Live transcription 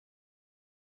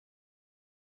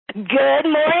Good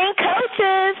morning,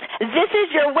 coaches. This is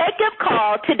your wake-up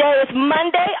call. Today is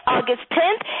Monday, August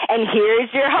 10th, and here is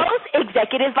your host,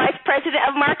 Executive Vice President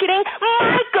of Marketing,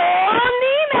 Michael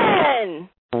Neiman.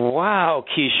 Wow,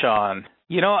 Keyshawn.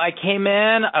 You know, I came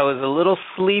in, I was a little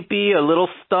sleepy, a little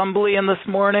stumbly in this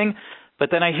morning, but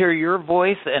then I hear your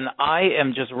voice, and I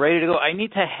am just ready to go. I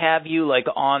need to have you,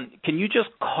 on. Can you just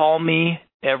call me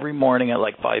every morning at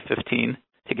 5:15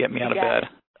 to get me out of bed?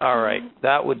 All right.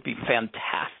 That would be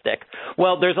fantastic.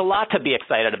 Well, there's a lot to be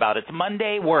excited about. It's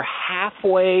Monday. We're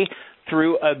halfway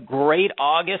through a great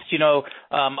August. You know,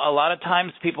 a lot of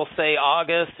times people say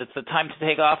August, it's the time to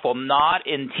take off. Well, not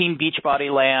in Team Beachbody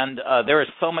land. There is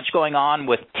so much going on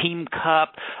with Team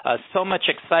Cup, so much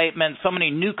excitement, so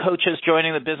many new coaches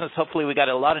joining the business. Hopefully we got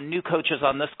a lot of new coaches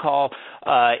on this call.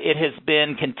 It has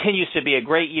continues to be a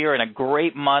great year and a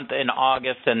great month in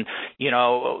August. And, you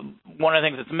know, one of the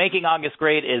things that's making August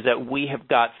great is that we have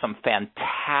got some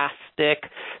fantastic,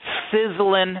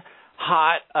 sizzling,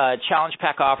 hot Challenge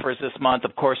Pack offers this month.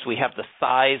 Of course, we have the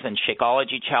Size and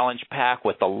Shakeology Challenge Pack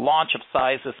with the launch of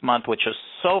Size this month, which is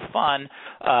so fun.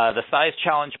 The Size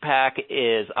Challenge Pack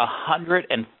is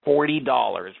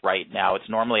 $140 right now. It's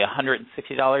normally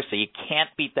 $160, so you can't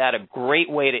beat that. A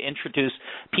great way to introduce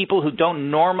people who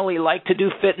don't normally like to do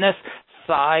fitness.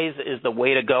 Size is the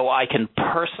way to go. I can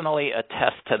personally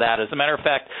attest to that. As a matter of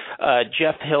fact,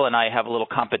 Jeff Hill and I have a little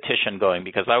competition going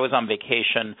because I was on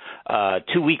vacation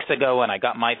 2 weeks ago and I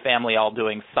got my family all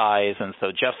doing Size, and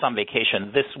so Jeff's on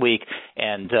vacation this week,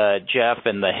 and Jeff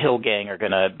and the Hill gang are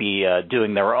going to be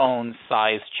doing their own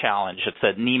Size challenge. It's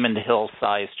a Neiman Hill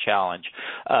Size challenge.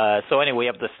 So anyway, we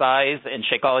have the Size and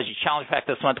Shakeology Challenge Pack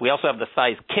this month. We also have the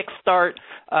Size Kickstart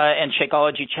and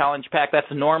Shakeology Challenge Pack.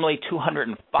 That's normally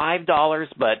 $205.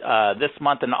 But this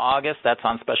month in August, that's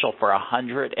on special for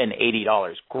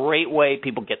 $180. Great way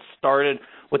people get started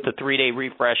with the 3-day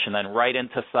refresh and then right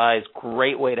into Size.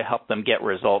 Great way to help them get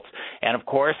results. And, of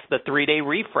course, the 3-day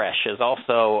refresh is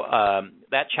also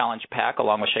that challenge pack,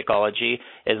 along with Shakeology,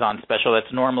 is on special.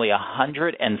 That's normally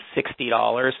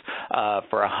 $160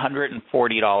 for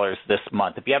 $140 this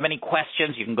month. If you have any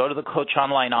questions, you can go to the Coach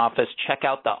Online office, check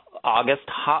out the August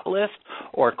hot list,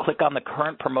 or click on the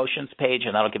current promotions page,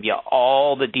 and that'll give you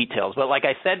all the details. But like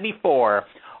I said before,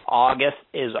 August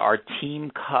is our Team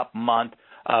Cup month.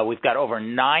 We've got over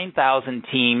 9,000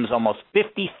 teams, almost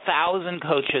 50,000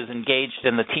 coaches engaged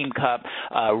in the Team Cup.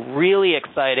 Really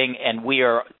exciting, and we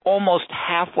are almost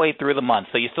halfway through the month.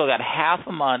 So you still got half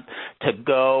a month to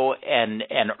go and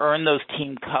earn those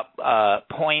Team Cup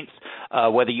points.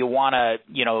 Whether you want to,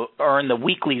 earn the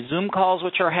weekly Zoom calls,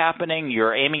 which are happening,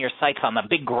 you're aiming your sights on the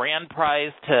big grand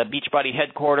prize to Beachbody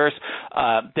headquarters.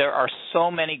 There are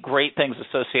so many great things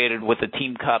associated with the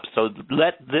Team Cup. So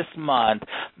let this month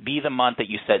be the month that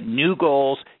you set new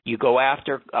goals, you go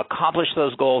after, accomplish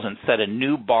those goals, and set a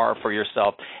new bar for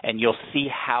yourself, and you'll see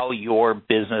how your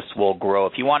business will grow.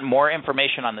 If you want more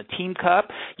information on the Team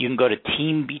Cup, you can go to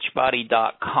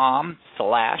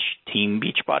teambeachbody.com/Team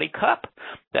Beachbody Cup.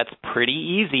 That's pretty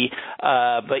easy.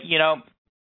 But,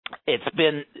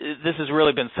 this has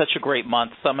really been such a great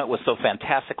month. Summit was so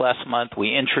fantastic last month.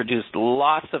 We introduced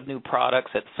lots of new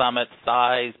products at Summit: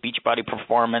 Size, Beachbody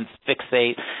Performance,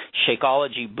 Fixate,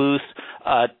 Shakeology Boost.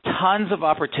 Tons of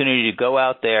opportunity to go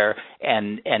out there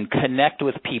and connect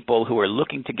with people who are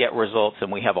looking to get results,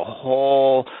 and we have a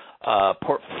whole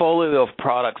portfolio of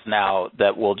products now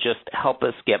that will just help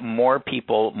us get more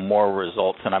people, more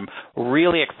results. And I'm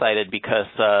really excited because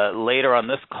later on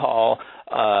this call,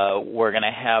 we're going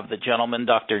to have the gentleman,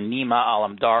 Dr. Nima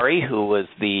Alamdari, who was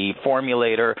the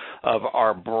formulator of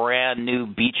our brand new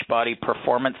Beachbody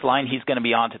Performance line. He's going to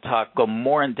be on to go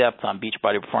more in depth on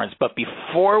Beachbody Performance. But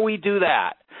before we do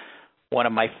that, one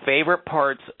of my favorite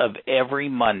parts of every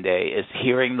Monday is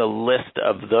hearing the list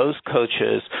of those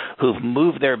coaches who've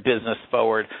moved their business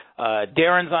forward.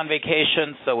 Darren's on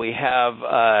vacation, so we have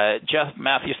Jeff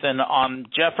Mathewson on.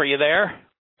 Jeff, are you there?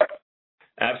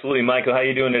 Absolutely, Michael. How are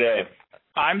you doing today?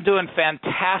 I'm doing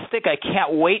fantastic. I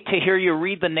can't wait to hear you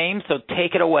read the names, so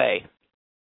take it away.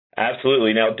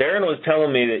 Absolutely. Now, Darren was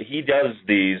telling me that he does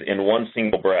these in one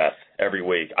single breath every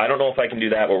week. I don't know if I can do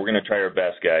that, but we're going to try our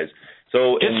best, guys.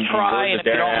 So just try, and if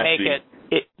you don't make it,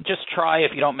 just try.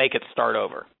 If you don't make it, start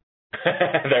over.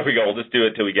 There we go. We'll just do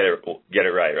it till we get it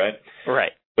right, right?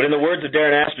 Right. But in the words of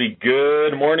Darren Ashby,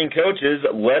 good morning, coaches.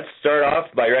 Let's start off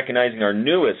by recognizing our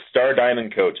newest Star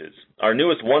Diamond coaches, our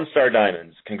newest one-star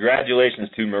diamonds. Congratulations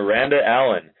to Miranda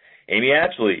Allen, Amy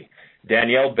Atchley,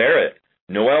 Danielle Barrett,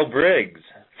 Noelle Briggs.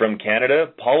 From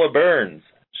Canada, Paula Burns,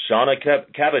 Shauna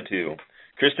Cavatu,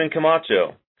 Kristen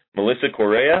Camacho, Melissa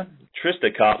Correa,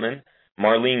 Trista Kottman,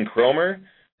 Marlene Cromer,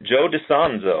 Joe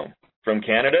DeSanzo. From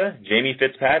Canada, Jamie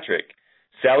Fitzpatrick.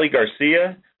 Sally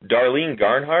Garcia, Darlene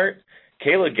Garnhart,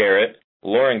 Kayla Garrett,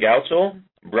 Lauren Gauchel,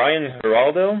 Brian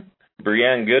Geraldo,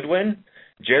 Brianne Goodwin,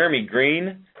 Jeremy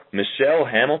Green, Michelle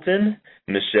Hamilton,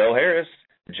 Michelle Harris,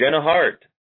 Jenna Hart,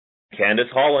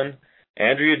 Candace Holland,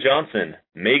 Andrea Johnson,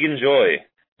 Megan Joy,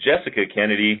 Jessica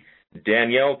Kennedy,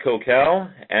 Danielle Cocal,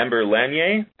 Amber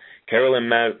Lanier, Carolyn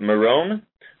Marone.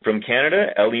 From Canada,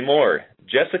 Ellie Moore,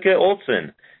 Jessica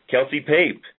Olson, Kelsey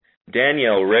Pape,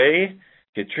 Danielle Ray,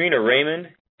 Katrina Raymond,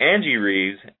 Angie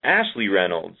Reeves, Ashley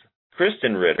Reynolds,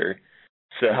 Kristen Ritter,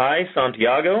 Sahai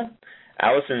Santiago,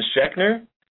 Allison Schechner,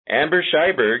 Amber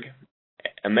Scheiberg,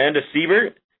 Amanda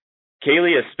Siebert,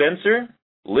 Kalia Spencer,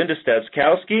 Linda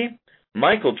Stadskowski,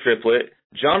 Michael Triplett,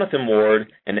 Jonathan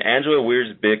Ward, and Angela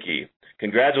Weirs-Bicky.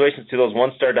 Congratulations to those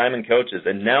one-star diamond coaches.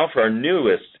 And now for our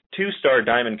newest two-star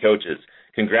diamond coaches.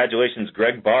 Congratulations,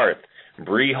 Greg Barth,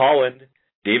 Bree Holland,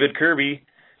 David Kirby,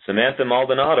 Samantha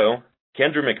Maldonado,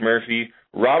 Kendra McMurphy,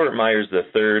 Robert Myers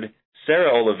III,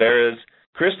 Sarah Oliveras,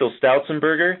 Crystal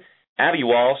Stoutzenberger, Abby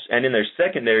Walsh, and in their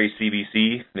secondary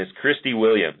CBC, Miss Christy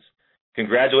Williams.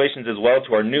 Congratulations as well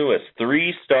to our newest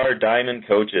three-star diamond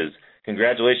coaches.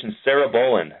 Congratulations, Sarah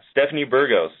Boland, Stephanie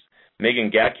Burgos,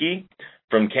 Megan Gacke.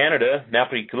 From Canada,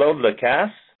 Marie-Claude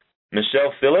Lacasse,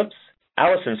 Michelle Phillips,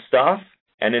 Allison Stoff,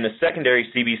 and in a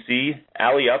secondary CBC,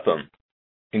 Allie Upham.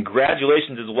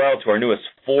 Congratulations as well to our newest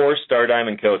four-star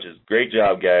diamond coaches. Great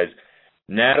job, guys.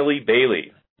 Natalie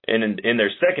Bailey. In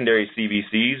their secondary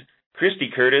CBCs, Christy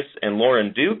Curtis and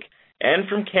Lauren Duke. And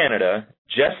from Canada,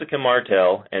 Jessica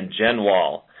Martell and Jen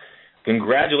Wall.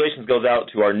 Congratulations goes out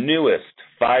to our newest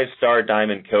five-star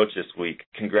diamond coach this week.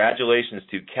 Congratulations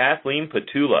to Kathleen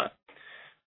Petula.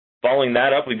 Following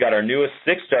that up, we've got our newest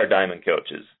six-star diamond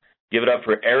coaches. Give it up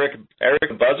for Eric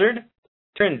Buzzard,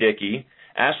 Taryn Dickey,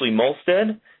 Ashley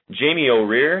Molstead, Jamie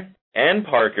O'Rear, Ann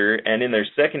Parker, and in their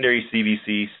secondary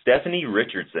CBC, Stephanie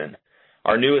Richardson.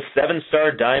 Our newest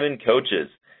seven-star diamond coaches.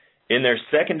 In their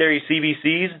secondary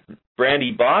CBCs,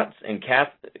 Brandy Botts and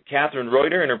Catherine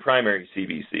Reuter in her primary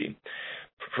CBC.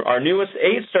 Our newest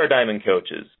eight-star diamond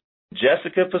coaches,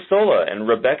 Jessica Pasola and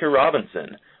Rebecca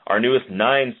Robinson. Our newest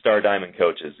nine-star diamond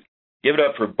coaches. Give it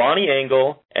up for Bonnie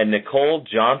Engel and Nicole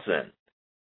Johnson.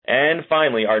 And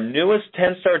finally, our newest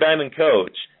 10-star diamond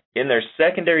coach in their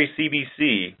secondary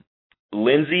CBC,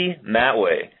 Lindsay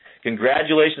Matway.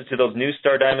 Congratulations to those new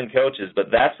star diamond coaches, but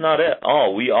that's not it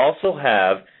all. We also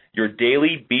have your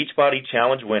daily Beachbody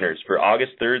Challenge winners for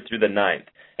August 3rd through the 9th.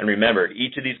 And remember,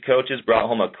 each of these coaches brought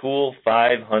home a cool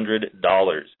 $500.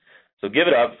 So give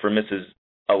it up for Mrs.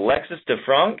 Alexis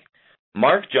DeFranc,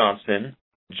 Mark Johnston,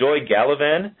 Joy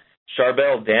Gallivan,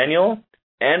 Charbel Daniel,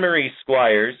 Anne-Marie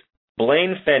Squires,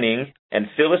 Blaine Fenning, and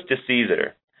Phyllis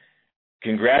DeCesar.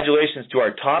 Congratulations to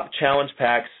our top Challenge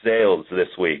Pack sales this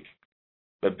week.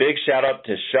 A big shout-out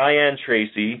to Cheyenne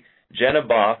Tracy, Jenna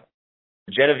Boff,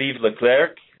 Genevieve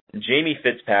Leclerc, Jamie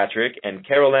Fitzpatrick, and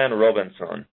Caroline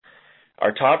Robinson.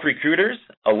 Our top recruiters,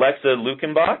 Alexa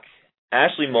Lukenbach,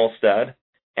 Ashley Molstad,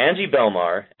 Angie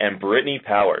Belmar, and Brittany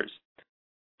Powers.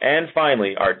 And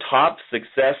finally, our top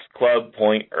Success Club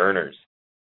point earners.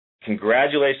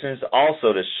 Congratulations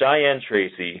also to Cheyenne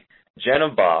Tracy, Jenna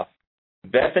Boff,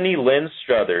 Bethany Lynn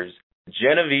Struthers,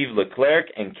 Genevieve Leclerc,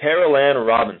 and Caroline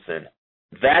Robinson.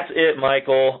 That's it,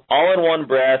 Michael. All in one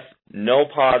breath, no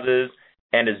pauses,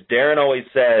 and as Darren always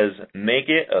says, make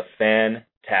it a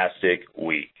fantastic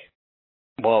week.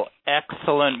 Well,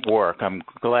 excellent work. I'm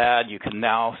glad you can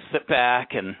now sit back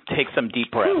and take some deep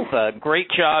breaths. Great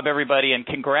job, everybody, and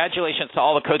congratulations to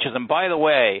all the coaches. And by the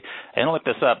way, I didn't look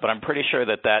this up, but I'm pretty sure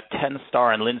that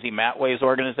 10-star in Lindsay Matway's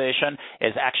organization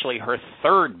is actually her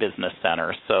third business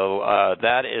center. So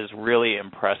that is really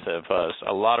impressive.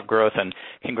 A lot of growth, and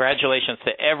congratulations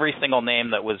to every single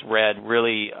name that was read.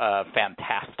 Really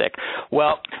fantastic.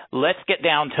 Well, let's get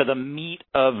down to the meat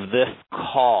of this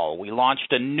call. We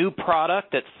launched a new product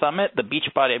at Summit, the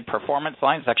Beachbody Performance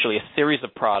Line. It's actually a series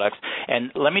of products.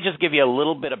 And let me just give you a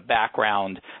little bit of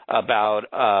background about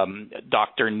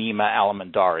Dr. Nima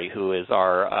Al-Mandari, who is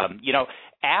our,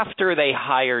 after they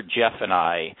hired Jeff and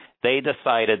I, they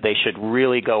decided they should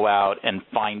really go out and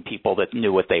find people that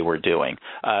knew what they were doing.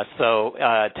 So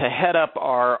to head up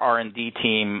our R&D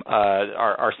team,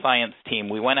 our science team,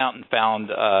 we went out and found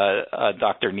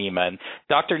Dr. Nima. And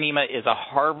Dr. Nima is a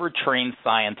Harvard-trained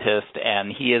scientist,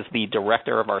 and he is the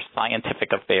director of our scientific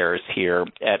affairs here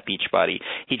at Beachbody.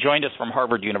 He joined us from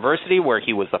Harvard University, where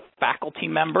he was a faculty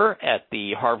member at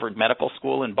the Harvard Medical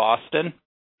School in Boston.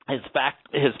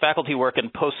 His faculty work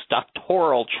and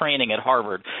postdoctoral training at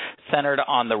Harvard centered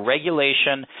on the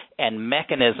regulation and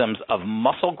mechanisms of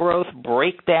muscle growth,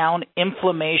 breakdown,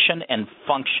 inflammation, and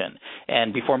function.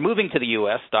 And before moving to the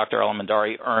U.S., Dr.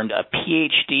 Alamandari earned a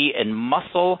Ph.D. in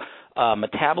muscle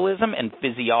metabolism and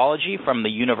physiology from the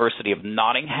University of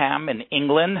Nottingham in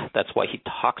England. That's why he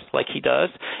talks like he does.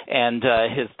 And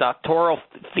his doctoral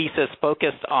thesis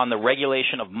focused on the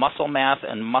regulation of muscle mass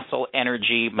and muscle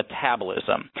energy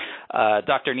metabolism.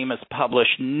 Dr. Nima's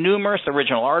published numerous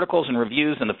original articles and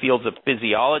reviews in the fields of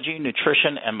physiology,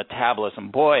 nutrition, and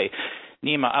metabolism. Boy,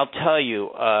 Nima, I'll tell you,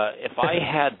 if I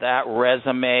had that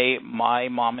resume, my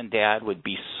mom and dad would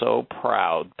be so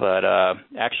proud. But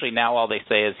actually now all they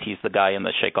say is he's the guy in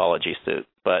the Shakeology suit.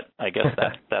 But I guess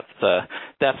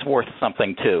that's worth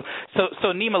something too. So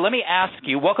Nima, let me ask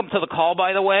you, welcome to the call,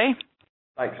 by the way.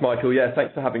 Thanks, Michael. Yeah,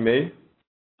 thanks for having me.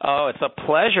 Oh, it's a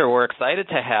pleasure. We're excited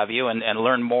to have you and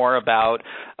learn more about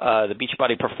the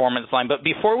Beachbody Performance line. But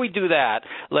before we do that,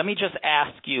 let me just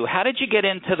ask you, how did you get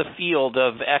into the field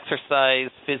of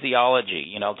exercise physiology?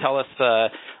 You know, tell us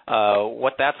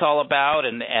what that's all about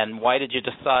and why did you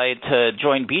decide to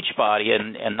join Beachbody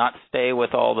and not stay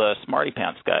with all the smarty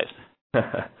pants guys?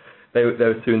 They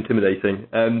were too intimidating.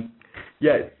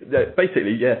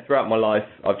 Basically, throughout my life,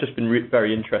 I've just been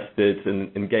very interested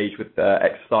and engaged with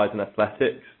exercise and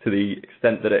athletics to the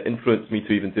extent that it influenced me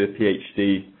to even do a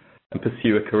PhD and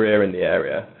pursue a career in the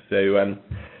area. So,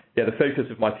 the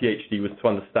focus of my PhD was to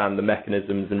understand the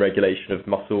mechanisms and regulation of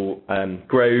muscle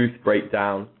growth,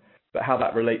 breakdown, but how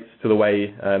that relates to the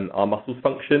way our muscles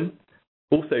function.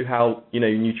 Also, how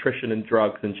nutrition and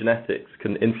drugs and genetics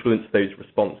can influence those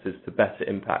responses to better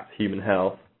impact human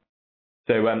health.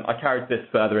 So I carried this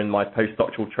further in my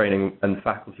postdoctoral training and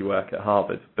faculty work at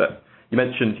Harvard. But you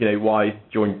mentioned, why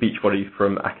join Beachbody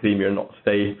from academia and not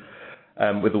stay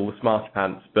with all the smarty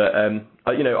pants. But,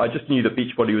 I just knew that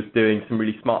Beachbody was doing some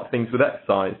really smart things with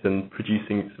exercise and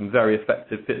producing some very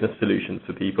effective fitness solutions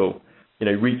for people,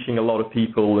 reaching a lot of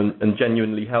people and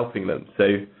genuinely helping them.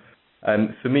 So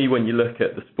for me, when you look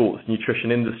at the sports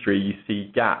nutrition industry, you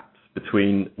see gaps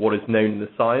between what is known in the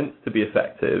science to be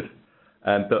effective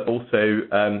but also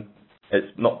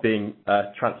it's not being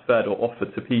transferred or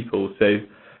offered to people. So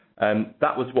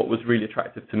that was what was really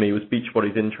attractive to me, was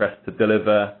Beachbody's interest to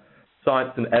deliver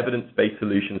science and evidence-based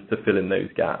solutions to fill in those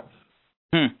gaps.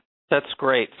 That's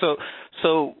great.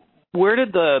 So where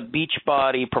did the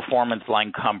Beachbody Performance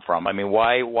line come from? I mean,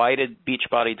 why did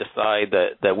Beachbody decide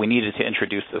that we needed to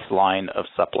introduce this line of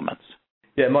supplements?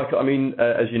 Yeah, Michael, I mean,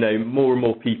 as you know, more and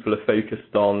more people are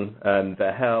focused on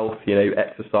their health,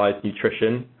 exercise,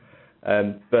 nutrition.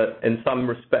 But in some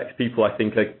respects, people, I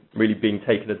think, are really being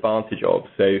taken advantage of.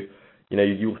 So,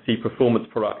 you'll see performance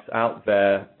products out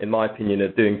there, in my opinion,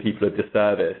 are doing people a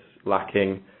disservice,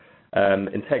 lacking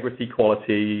integrity,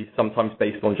 quality, sometimes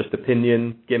based on just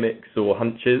opinion, gimmicks, or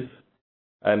hunches.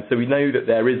 So we know that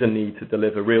there is a need to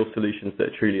deliver real solutions that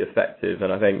are truly effective.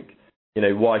 And I think,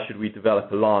 why should we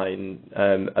develop a line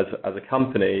as a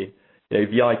company?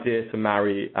 The idea to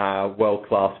marry our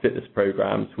world-class fitness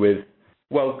programs with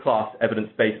world-class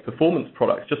evidence-based performance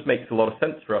products just makes a lot of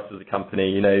sense for us as a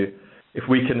company. If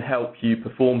we can help you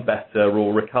perform better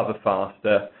or recover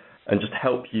faster and just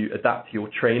help you adapt to your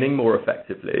training more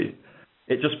effectively,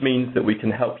 it just means that we can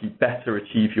help you better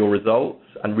achieve your results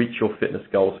and reach your fitness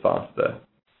goals faster.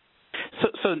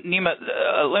 So Nima,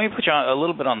 let me put you on a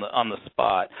little bit on the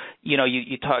spot. You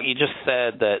just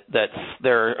said that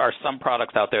there are some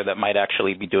products out there that might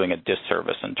actually be doing a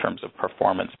disservice in terms of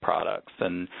performance products,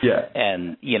 and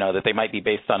that they might be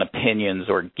based on opinions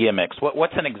or gimmicks.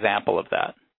 What's an example of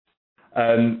that?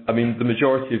 I mean, the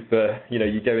majority of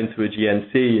you go into a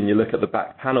GNC and you look at the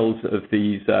back panels of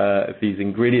these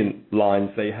ingredient lines.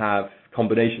 They have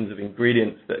combinations of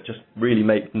ingredients that just really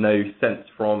make no sense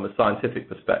from a scientific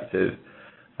perspective.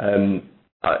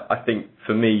 I think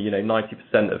for me,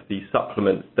 90% of these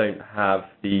supplements don't have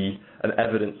an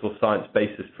evidence or science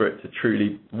basis for it to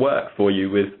truly work for you,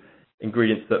 with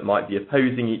ingredients that might be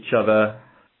opposing each other,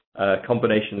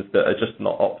 combinations that are just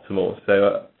not optimal.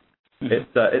 So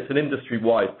it's an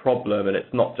industry-wide problem, and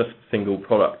it's not just single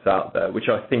products out there, which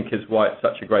I think is why it's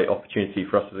such a great opportunity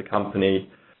for us as a company,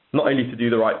 not only to do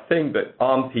the right thing, but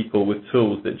arm people with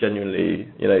tools that genuinely,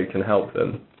 can help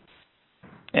them.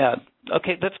 Yeah.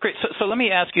 Okay, that's great. So let me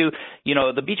ask you,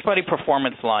 the Beachbody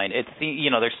Performance line,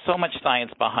 there's so much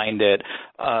science behind it.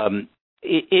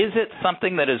 Is it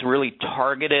something that is really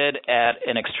targeted at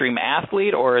an extreme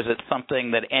athlete, or is it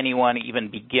something that anyone, even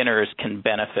beginners, can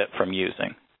benefit from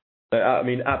using? I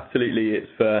mean, absolutely,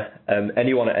 it's for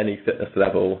anyone at any fitness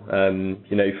level.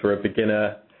 For a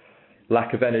beginner,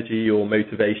 lack of energy or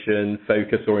motivation,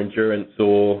 focus or endurance,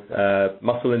 or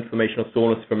muscle inflammation or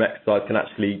soreness from exercise can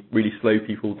actually really slow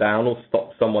people down or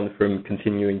stop someone from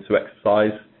continuing to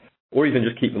exercise, or even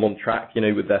just keep them on track,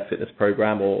 with their fitness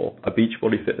program or a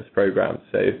Beachbody fitness program.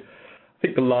 So I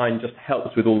think the line just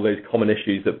helps with all those common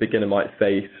issues that a beginner might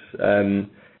face.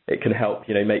 It can help,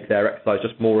 make their exercise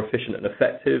just more efficient and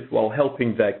effective while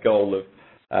helping their goal of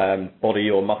body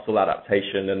or muscle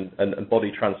adaptation and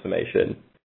body transformation.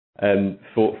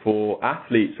 For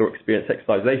athletes or experienced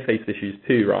exercise, they face issues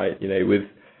too, right? With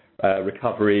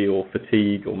recovery or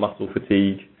fatigue or muscle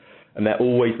fatigue, and they're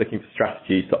always looking for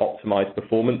strategies to optimize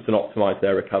performance and optimize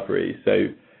their recovery. So,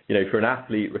 for an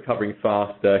athlete, recovering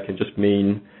faster can just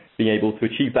mean being able to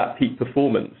achieve that peak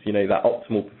performance, that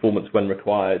optimal performance when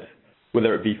required,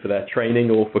 whether it be for their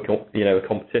training or for, a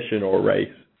competition or a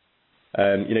race.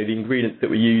 The ingredients that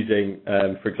we're using,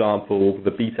 for example,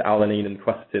 the beta-alanine and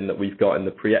quercetin that we've got in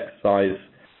the pre-exercise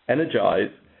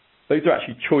Energize, those are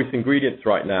actually choice ingredients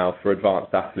right now for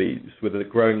advanced athletes with a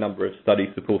growing number of studies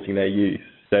supporting their use.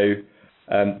 So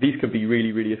these could be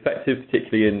really, really effective,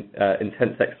 particularly in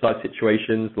intense exercise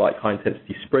situations like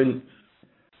high-intensity sprints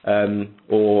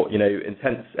or,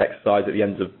 intense exercise at the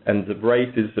ends of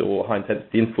races or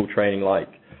high-intensity interval training like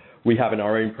we have in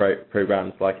our own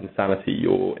programs like Insanity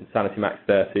or Insanity Max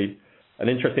 30. And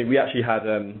interestingly, we actually had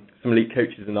some elite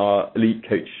coaches in our elite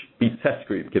coach beta test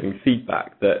group giving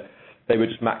feedback that they were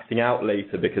just maxing out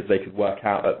later because they could work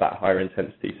out at that higher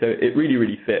intensity. So it really,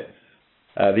 really fits.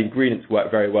 The ingredients work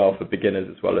very well for beginners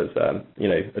as well as,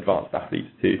 advanced athletes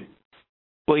too.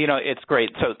 Well, it's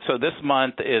great. So this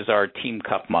month is our Team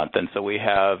Cup month, and so we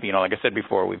have, like I said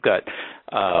before, we've got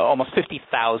almost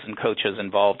 50,000 coaches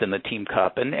involved in the Team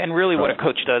Cup. And really what a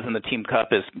coach does in the Team Cup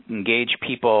is engage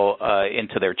people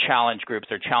into their challenge groups.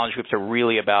 Their challenge groups are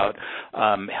really about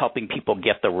helping people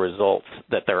get the results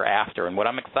that they're after. And what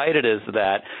I'm excited is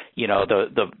that,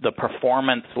 the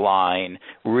performance line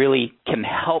really can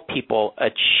help people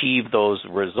achieve those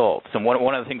results. And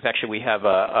one of the things, actually, we have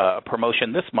a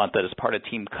promotion this month that is part of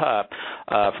Team Cup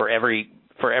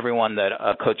for everyone that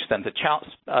a coach sends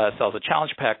sells a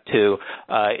challenge pack to,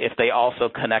 if they also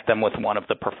connect them with one of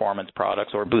the performance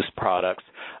products or boost products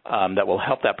that will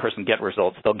help that person get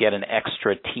results, they'll get an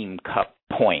extra Team Cup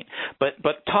point.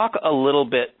 But talk a little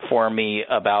bit for me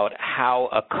about how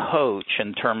a coach,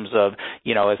 in terms of,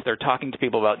 as they're talking to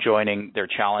people about joining their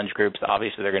challenge groups,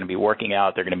 obviously they're going to be working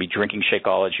out, they're going to be drinking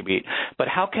Shakeology, but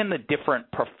how can the different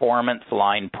performance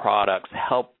line products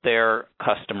help their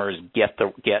customers get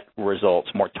results,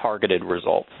 more targeted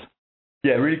results?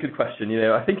 Yeah, really good question.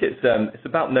 I think it's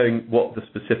about knowing what the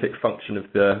specific function of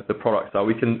the products are.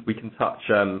 We can touch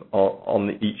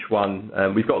on each one.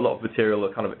 We've got a lot of material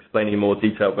kind of explaining in more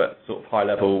detail, but sort of high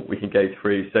level we can go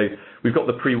through. So we've got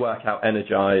the pre-workout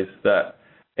Energize that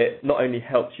it not only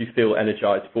helps you feel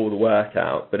energized for the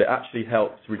workout, but it actually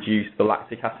helps reduce the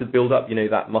lactic acid buildup,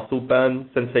 that muscle burn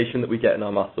sensation that we get in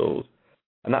our muscles.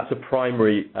 And that's a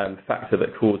primary factor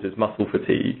that causes muscle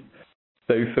fatigue.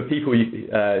 So for people, you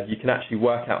can actually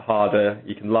work out harder,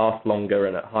 you can last longer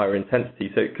and at higher intensity.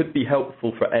 So it could be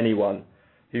helpful for anyone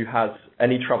who has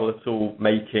any trouble at all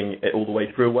making it all the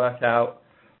way through a workout,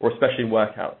 or especially in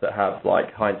workouts that have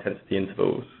like high intensity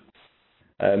intervals.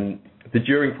 The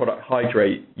during product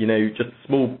Hydrate, just a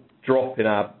small drop in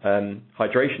our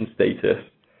hydration status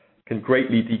can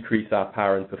greatly decrease our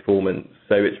power and performance.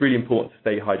 So it's really important to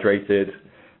stay hydrated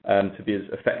to be as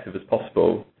effective as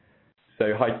possible.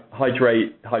 So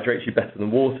hydrates you better than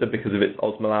water because of its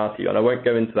osmolality, and I won't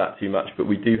go into that too much, but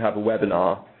we do have a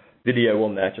webinar video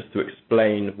on there just to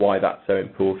explain why that's so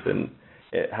important.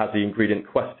 It has the ingredient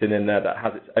quercetin in there that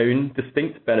has its own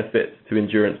distinct benefits to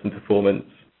endurance and performance.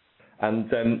 And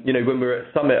when we were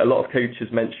at Summit, a lot of coaches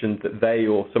mentioned that they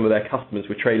or some of their customers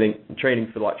were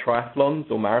training for like triathlons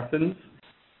or marathons.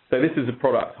 So this is a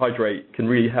product, Hydrate, can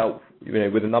really help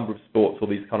with a number of sports or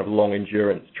these kind of long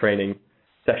endurance training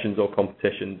sessions or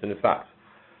competitions. And in fact,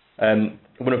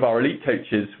 one of our elite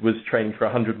coaches was training for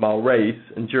a 100-mile race,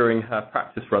 and during her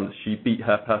practice runs, she beat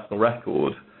her personal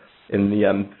record in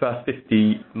the first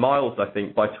 50 miles, I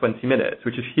think, by 20 minutes,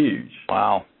 which is huge.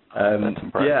 Wow. That's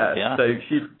impressive. Yeah. So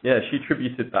she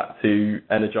attributed that to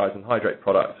Energize and Hydrate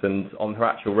products, and on her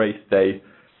actual race day,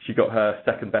 she got her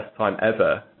second best time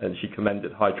ever, and she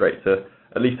commended Hydrate to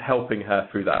at least helping her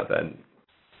through that event,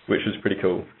 which was pretty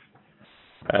cool.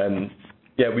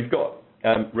 We've got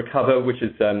Recover, which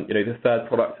is the third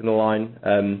product in the line.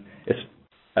 It's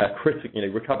critical.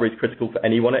 Recovery is critical for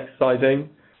anyone exercising,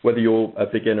 whether you're a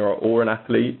beginner or an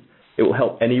athlete. It will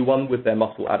help anyone with their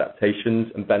muscle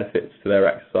adaptations and benefits to their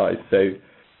exercise. So,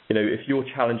 if your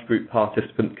challenge group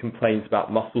participant complains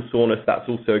about muscle soreness, that's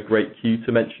also a great cue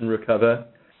to mention Recover.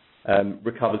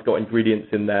 Recover's got ingredients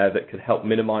in there that can help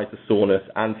minimize the soreness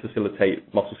and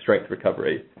facilitate muscle strength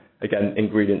recovery. Again,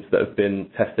 ingredients that have been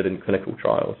tested in clinical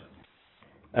trials.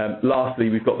 Lastly,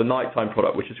 we've got the nighttime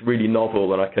product, which is really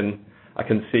novel, and I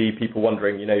can see people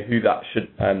wondering, who that should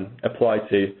apply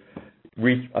to.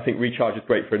 I think Recharge is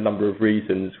great for a number of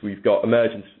reasons. We've got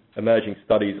emerging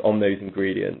studies on those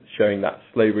ingredients showing that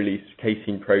slow-release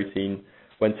casein protein,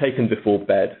 when taken before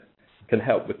bed, can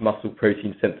help with muscle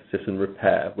protein synthesis and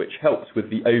repair, which helps with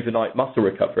the overnight muscle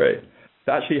recovery.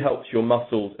 It actually helps your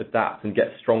muscles adapt and get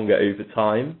stronger over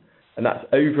time, and that's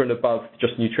over and above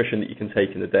just nutrition that you can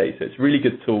take in a day. So it's a really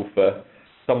good tool for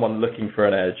someone looking for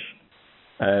an edge.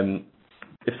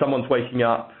 If someone's waking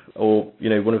up, or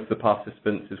one of the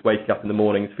participants is waking up in the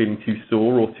morning feeling too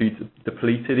sore or too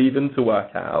depleted even to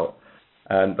work out,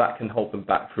 that can hold them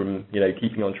back from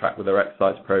keeping on track with their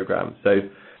exercise program. So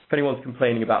if anyone's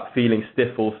complaining about feeling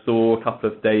stiff or sore a couple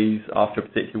of days after a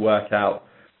particular workout,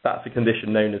 that's a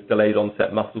condition known as delayed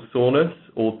onset muscle soreness,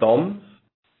 or DOMS.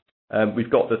 We've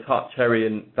got the tart cherry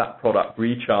in that product,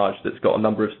 Recharge, that's got a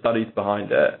number of studies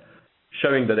behind it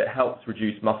showing that it helps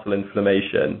reduce muscle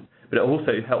inflammation, but it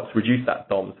also helps reduce that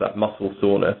DOMS, that muscle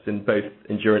soreness, in both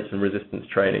endurance and resistance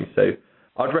training. So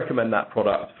I'd recommend that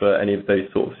product for any of those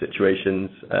sort of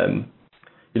situations.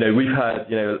 We've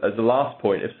had, as a last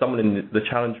point, if someone in the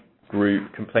challenge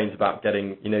group complains about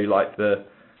getting, like the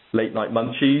late night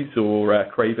munchies or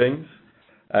cravings,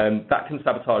 that can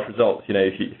sabotage results,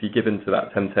 if you give in to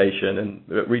that temptation. And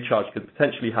Recharge could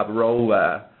potentially have a role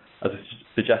there as a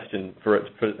suggestion for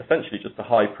essentially just a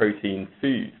high protein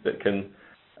food that can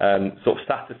sort of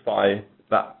satisfy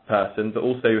that person, but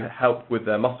also help with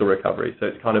their muscle recovery. So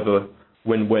it's kind of a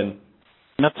win-win.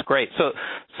 That's great. So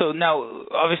now,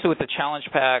 obviously, with the Challenge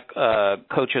Pack,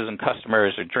 coaches and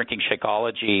customers are drinking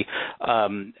Shakeology.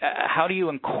 How do you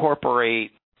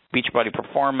incorporate Beachbody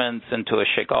Performance into a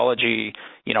Shakeology?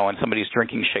 When somebody's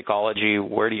drinking Shakeology,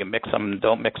 where do you mix them?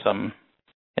 Don't mix them?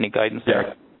 Any guidance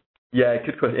there? Yeah,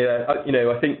 good question. I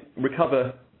think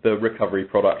the recovery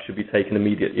product should be taken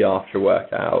immediately after a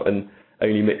workout and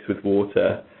only mixed with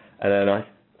water. And then I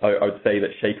would say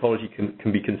that Shakeology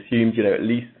can be consumed, at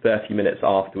least 30 minutes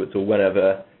afterwards or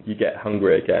whenever you get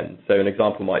hungry again. So an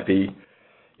example might be,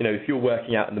 if you're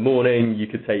working out in the morning, you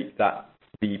could take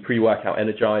the pre-workout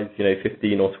Energize,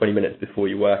 15 or 20 minutes before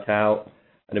you work out,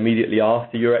 and immediately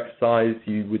after your exercise,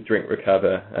 you would drink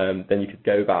Recover. Then you could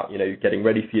go about, getting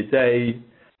ready for your day.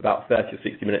 About 30 or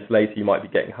 60 minutes later, you might be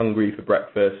getting hungry for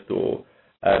breakfast, or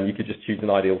you could just choose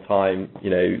an ideal time,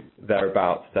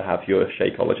 thereabouts, to have your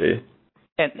Shakeology.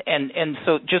 And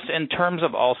so just in terms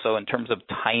of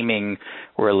timing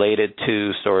related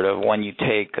to sort of when you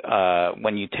take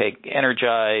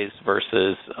Energize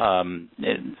versus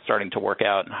starting to work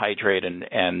out and hydrate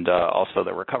and also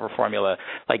the Recover formula,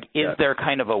 is there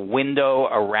kind of a window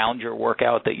around your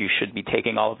workout that you should be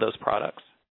taking all of those products?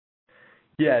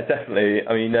 Yeah, definitely.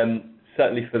 I mean,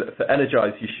 certainly for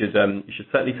Energize, you should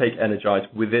certainly take Energize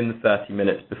within 30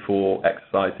 minutes before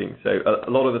exercising. So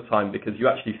a lot of the time, because you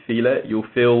actually feel it, you'll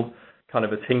feel kind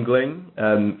of a tingling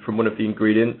from one of the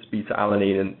ingredients,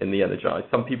 beta-alanine in the Energize.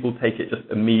 Some people take it just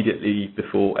immediately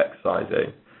before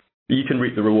exercising. But you can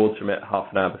reap the rewards from it half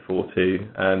an hour before too.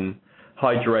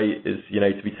 Hydrate is,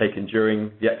 to be taken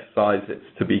during the exercise.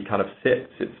 It's to be kind of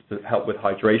sipped. It's to help with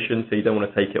hydration, so you don't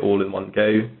want to take it all in one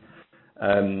go.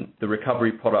 The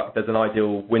recovery product, there's an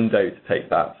ideal window to take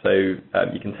that. So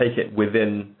you can take it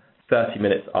within 30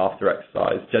 minutes after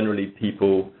exercise. Generally,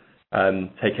 people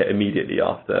take it immediately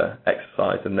after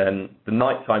exercise. And then the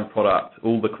nighttime product,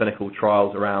 all the clinical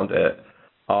trials around it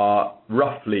are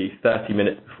roughly 30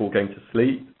 minutes before going to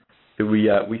sleep. So we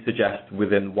suggest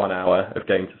within 1 hour of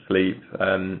going to sleep.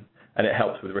 And it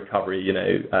helps with recovery,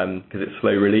 because it's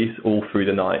slow release all through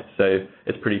the night. So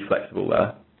it's pretty flexible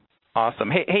there.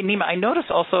 Awesome. Hey, Nima, I noticed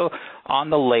also on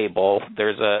the label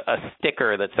there's a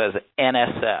sticker that says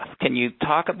NSF. Can you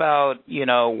talk about,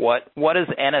 what does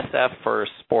NSF for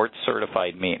sports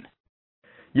certified mean?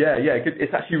 Yeah.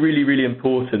 It's actually really, really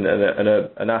important and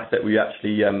an asset we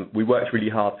worked really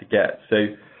hard to get.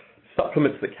 So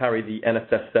supplements that carry the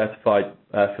NSF certified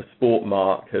for sport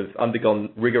mark have undergone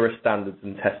rigorous standards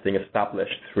and testing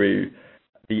established through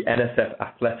the NSF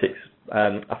Athletic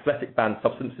Banned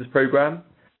Substances Program.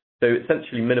 So it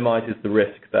essentially minimizes the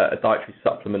risk that a dietary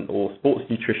supplement or sports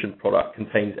nutrition product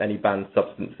contains any banned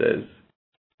substances.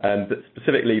 But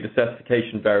specifically, the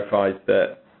certification verifies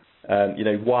that,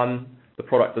 one, the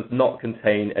product does not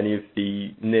contain any of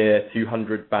the near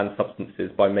 200 banned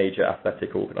substances by major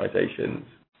athletic organizations.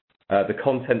 The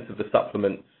contents of the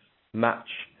supplements match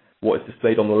what is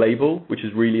displayed on the label, which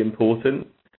is really important.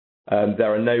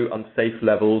 There are no unsafe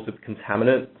levels of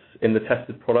contaminants in the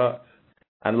tested product.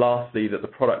 And lastly, that the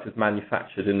product is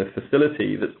manufactured in a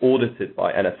facility that's audited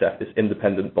by NSF, this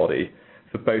independent body,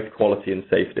 for both quality and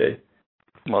safety.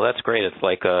 Well, that's great. It's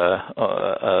like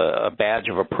a badge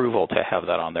of approval to have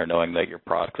that on there, knowing that your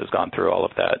product has gone through all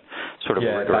of that sort of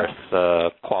rigorous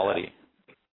quality.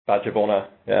 Badge of honor,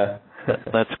 yeah.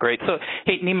 That's great. So,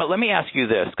 hey, Nima, let me ask you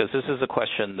this, because this is a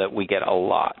question that we get a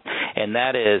lot, and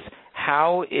that is,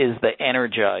 how is the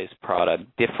Energize product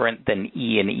different than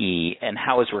E&E, and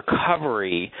how is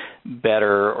recovery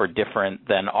better or different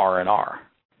than R&R?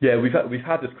 Yeah, we've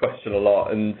had this question a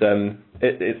lot, and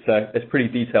it's a pretty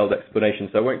detailed explanation,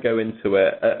 so I won't go into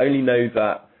it. I only know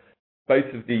that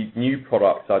both of the new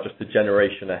products are just a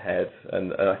generation ahead,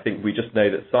 and I think we just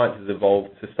know that science has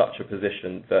evolved to such a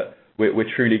position that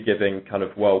we're truly giving kind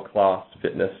of world-class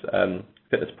fitness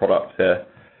products here.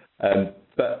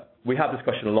 But we have this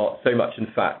question a lot, so much in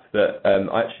fact that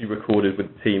I actually recorded with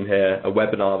the team here a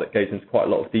webinar that goes into quite a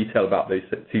lot of detail about those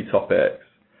two topics.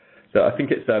 So I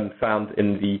think it's found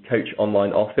in the Coach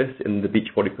Online Office in the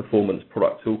Beachbody Performance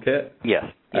Product Toolkit. Yes,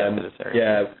 it is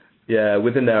there. Yeah.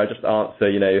 Within there, I just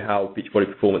answer, how Beachbody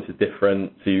Performance is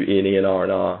different to E&E and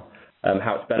R&R,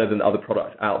 how it's better than other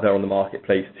products out there on the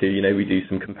marketplace too. We do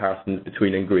some comparisons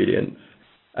between ingredients,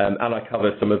 and I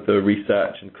cover some of the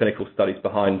research and clinical studies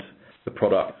behind the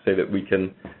product so that we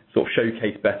can sort of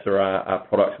showcase better our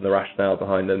products and the rationale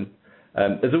behind them.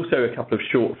 There's also a couple of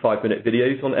short 5-minute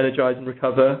videos on Energize and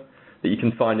Recover that you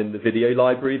can find in the video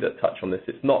library that touch on this.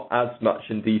 It's not as much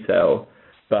in detail,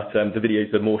 but the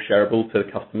videos are more shareable to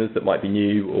customers that might be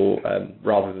new, or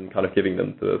rather than kind of giving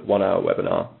them the 1-hour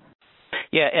webinar.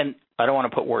 Yeah, and I don't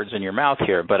want to put words in your mouth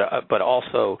here, but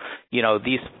also,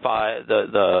 these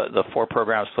the 4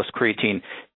 programs plus creatine,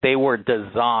 they were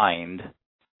designed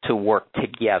to work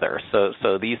together.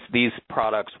 So these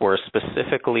products were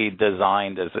specifically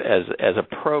designed as a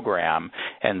program,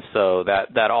 and so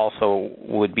that also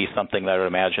would be something that I would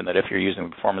imagine that if you're using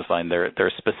the Performance line,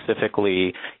 they're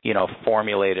specifically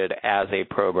formulated as a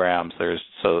program. It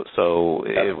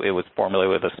was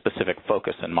formulated with a specific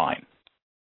focus in mind.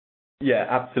 Yeah,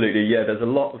 absolutely. Yeah, there's a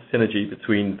lot of synergy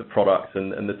between the products,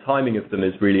 and the timing of them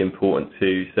is really important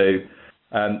too. So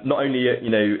not only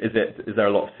is there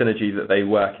a lot of synergy that they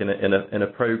work in a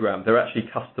program, they're actually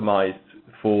customized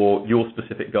for your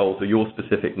specific goals or your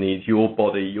specific needs, your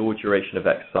body, your duration of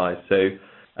exercise. So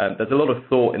there's a lot of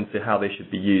thought into how they should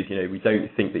be used. We don't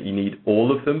think that you need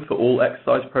all of them for all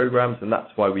exercise programs, and that's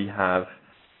why we have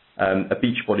a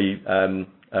Beachbody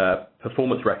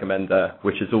performance recommender,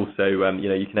 which is also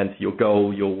you can enter your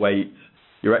goal, your weight,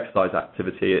 your exercise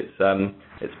activity.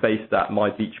 It's based at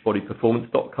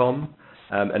mybeachbodyperformance.com.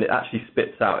 And it actually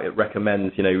spits out, it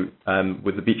recommends,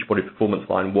 with the Beachbody Performance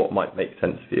line, what might make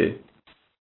sense for you.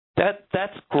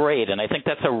 That's great, and I think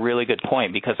that's a really good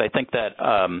point, because I think that,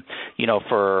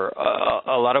 for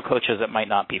a lot of coaches that might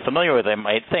not be familiar with it,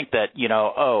 might think that,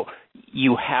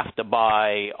 you have to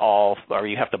buy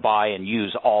and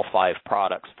use all 5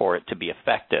 products for it to be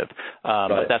effective. Right.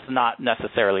 But that's not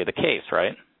necessarily the case,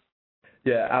 right?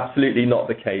 Yeah, absolutely not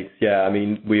the case. Yeah, I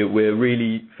mean, we're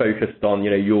really focused on,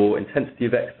 your intensity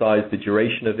of exercise, the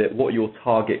duration of it, what your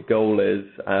target goal is.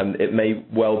 It may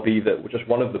well be that just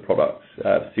one of the products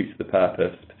suits the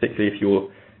purpose, particularly if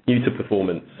you're new to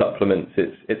performance supplements.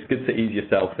 It's good to ease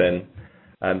yourself in.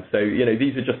 So,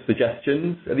 these are just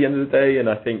suggestions at the end of the day, and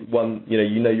I think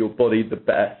your body the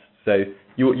best, so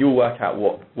you'll work out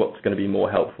what's going to be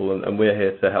more helpful, and we're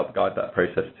here to help guide that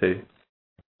process too.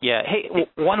 Yeah. Hey,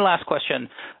 one last question,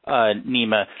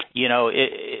 Nima.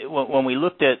 When we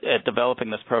looked at developing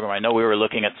this program, I know we were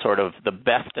looking at sort of the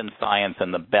best in science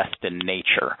and the best in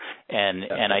nature.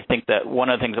 And I think that one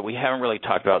of the things that we haven't really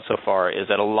talked about so far is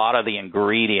that a lot of the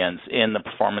ingredients in the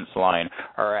Performance line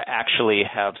actually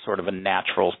have sort of a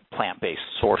natural plant-based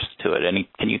source to it.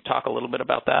 Can you talk a little bit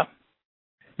about that?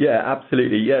 Yeah,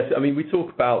 absolutely. Yes. I mean, we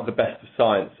talk about the best of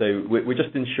science, so we're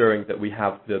just ensuring that we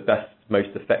have the best, most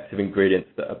effective ingredients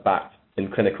that are backed in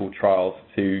clinical trials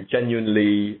to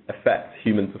genuinely affect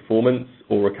human performance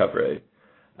or recovery.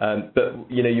 But,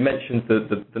 you mentioned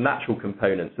the natural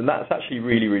components, and that's actually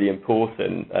really, really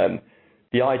important.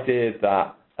 The idea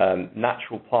that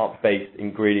natural plant-based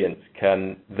ingredients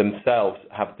can themselves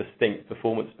have distinct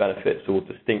performance benefits or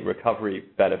distinct recovery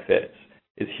benefits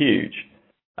is huge.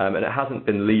 And it hasn't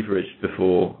been leveraged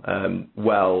before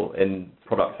well in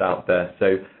products out there.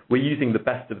 So we're using the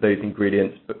best of those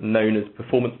ingredients, but known as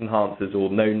performance enhancers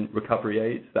or known recovery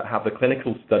aids that have the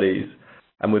clinical studies,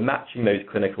 and we're matching those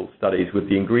clinical studies with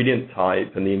the ingredient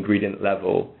type and the ingredient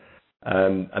level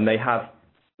and they have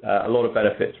a lot of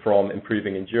benefits from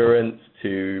improving endurance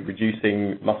to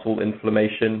reducing muscle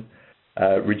inflammation,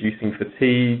 reducing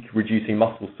fatigue, reducing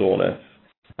muscle soreness.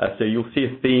 So you'll see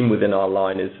a theme within our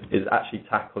line is actually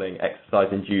tackling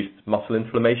exercise-induced muscle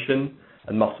inflammation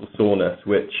and muscle soreness,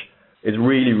 which is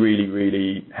really, really,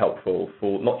 really helpful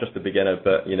for not just a beginner,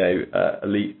 but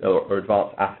elite or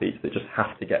advanced athletes that just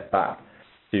have to get back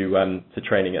to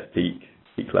training at peak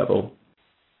level.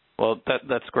 Well,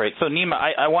 that's great. So, Nima,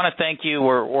 I want to thank you.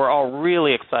 We're all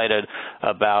really excited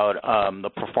about the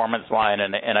performance line,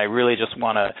 and I really just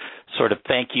want to sort of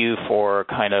thank you for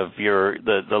kind of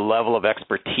the level of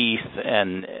expertise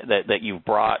and that you've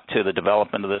brought to the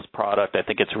development of this product. I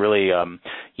think it's really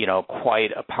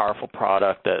quite a powerful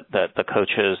product that the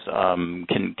coaches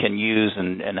can use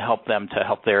and help them to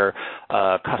help their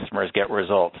customers get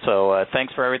results. So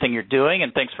thanks for everything you're doing,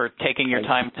 and thanks for taking your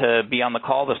time to be on the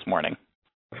call this morning.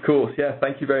 Of course, yeah.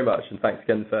 Thank you very much, and thanks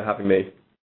again for having me.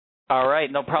 All right,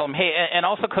 no problem. Hey, and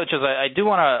also, coaches, I do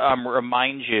want to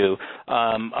remind you.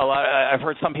 I've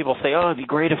heard some people say, "Oh, it'd be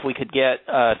great if we could get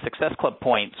Success Club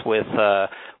points with the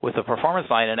performance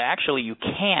line," and actually, you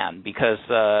can, because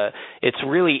it's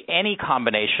really any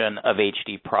combination of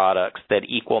HD products that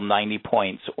equal 90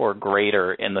 points or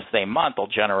greater in the same month will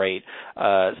generate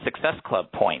Success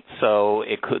Club points. So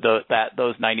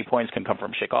those 90 points can come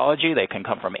from Shakeology. They can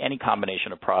come from any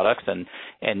combination of products, and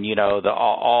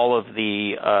all of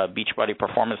the Beachbody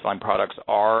Performance Line products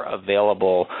are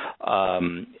available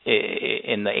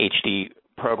in the HD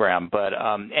program. But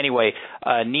anyway,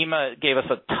 Nima gave us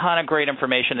a ton of great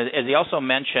information. As he also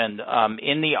mentioned,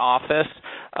 in the office,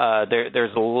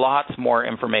 there's lots more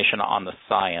information on the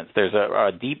science. There's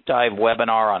a deep dive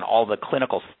webinar on all the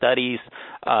clinical studies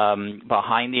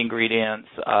behind the ingredients,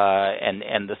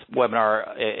 and this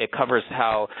webinar, it covers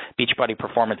how Beachbody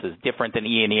Performance is different than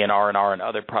E&E and R&R and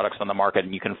other products on the market,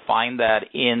 and you can find that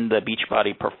in the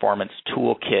Beachbody Performance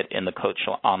Toolkit in the Coach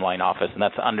Online office, and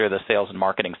that's under the sales and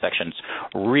marketing sections.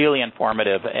 Really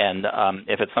informative, and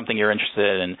if it's something you're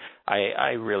interested in,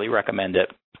 I really recommend it.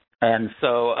 And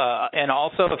so, and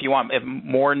also, if you want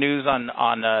more news on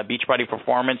Beachbody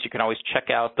Performance, you can always check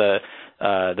out the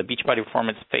Beachbody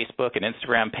Performance Facebook and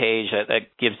Instagram page.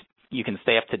 You can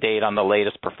stay up to date on the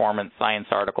latest performance science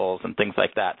articles and things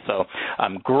like that. So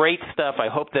great stuff. I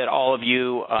hope that all of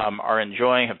you are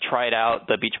enjoying, have tried out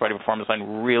the Beachbody Performance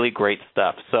Line. Really great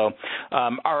stuff. So,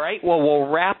 all right, well, we'll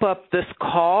wrap up this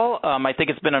call. I think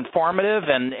it's been informative,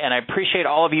 and I appreciate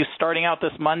all of you starting out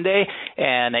this Monday.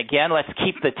 And, again, let's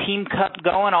keep the team cut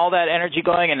going, all that energy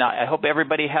going, and I hope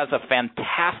everybody has a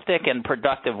fantastic and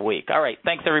productive week. All right,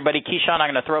 thanks, everybody. Keyshawn, I'm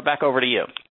going to throw it back over to you.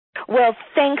 Well,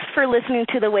 thanks for listening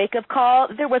to the Wake Up Call.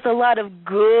 There was a lot of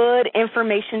good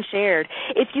information shared.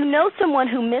 If you know someone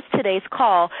who missed today's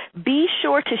call, be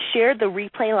sure to share the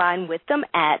replay line with them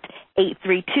at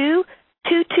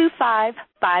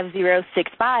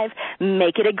 832-225-5065.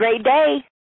 Make it a great day.